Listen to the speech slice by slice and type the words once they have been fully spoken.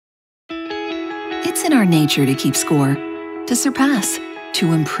It's in our nature to keep score, to surpass,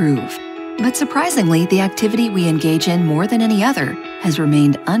 to improve. But surprisingly, the activity we engage in more than any other has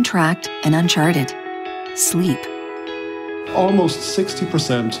remained untracked and uncharted: sleep. Almost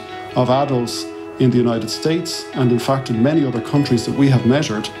 60% of adults in the United States, and in fact in many other countries that we have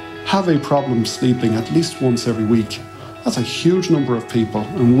measured, have a problem sleeping at least once every week. That's a huge number of people,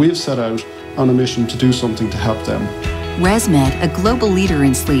 and we've set out on a mission to do something to help them. ResMed, a global leader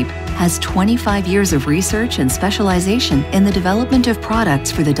in sleep, has 25 years of research and specialization in the development of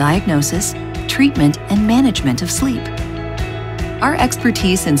products for the diagnosis, treatment, and management of sleep. Our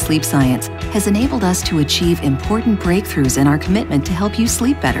expertise in sleep science has enabled us to achieve important breakthroughs in our commitment to help you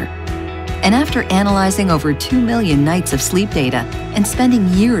sleep better. And after analyzing over 2 million nights of sleep data and spending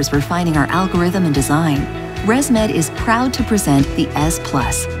years refining our algorithm and design, ResMed is proud to present the S+,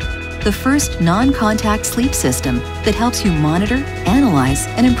 the first non-contact sleep system that helps you monitor, analyze,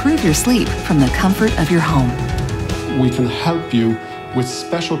 and improve your sleep from the comfort of your home. We can help you with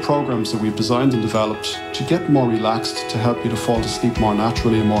special programs that we've designed and developed to get more relaxed, to help you to fall to sleep more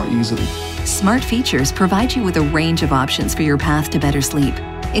naturally and more easily. Smart features provide you with a range of options for your path to better sleep,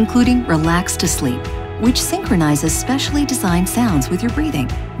 including Relax to Sleep, which synchronizes specially designed sounds with your breathing,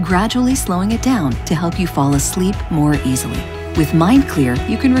 gradually slowing it down to help you fall asleep more easily. With Mind Clear,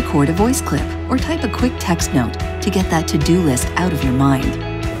 you can record a voice clip or type a quick text note to get that to-do list out of your mind.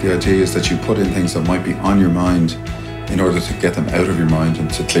 The idea is that you put in things that might be on your mind in order to get them out of your mind and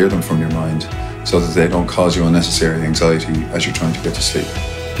to clear them from your mind so that they don't cause you unnecessary anxiety as you're trying to get to sleep.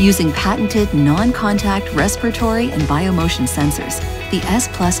 Using patented non-contact respiratory and biomotion sensors, the S+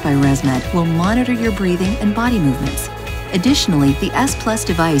 by ResMed will monitor your breathing and body movements. Additionally, the S+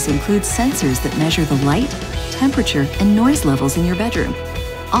 device includes sensors that measure the light, temperature, and noise levels in your bedroom,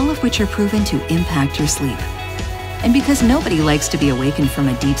 all of which are proven to impact your sleep. And because nobody likes to be awakened from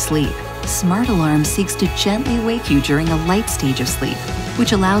a deep sleep, Smart Alarm seeks to gently wake you during a light stage of sleep,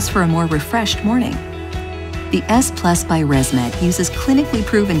 which allows for a more refreshed morning. The S+ by ResMed uses clinically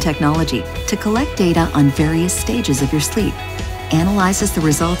proven technology to collect data on various stages of your sleep, analyzes the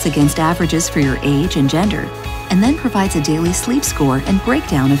results against averages for your age and gender, and then provides a daily sleep score and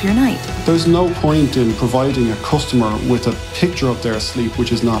breakdown of your night. There's no point in providing a customer with a picture of their sleep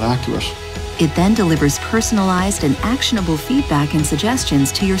which is not accurate. It then delivers personalized and actionable feedback and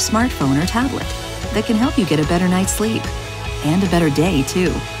suggestions to your smartphone or tablet that can help you get a better night's sleep, and a better day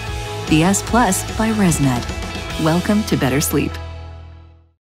too. The S+ by ResMed. Welcome to better sleep.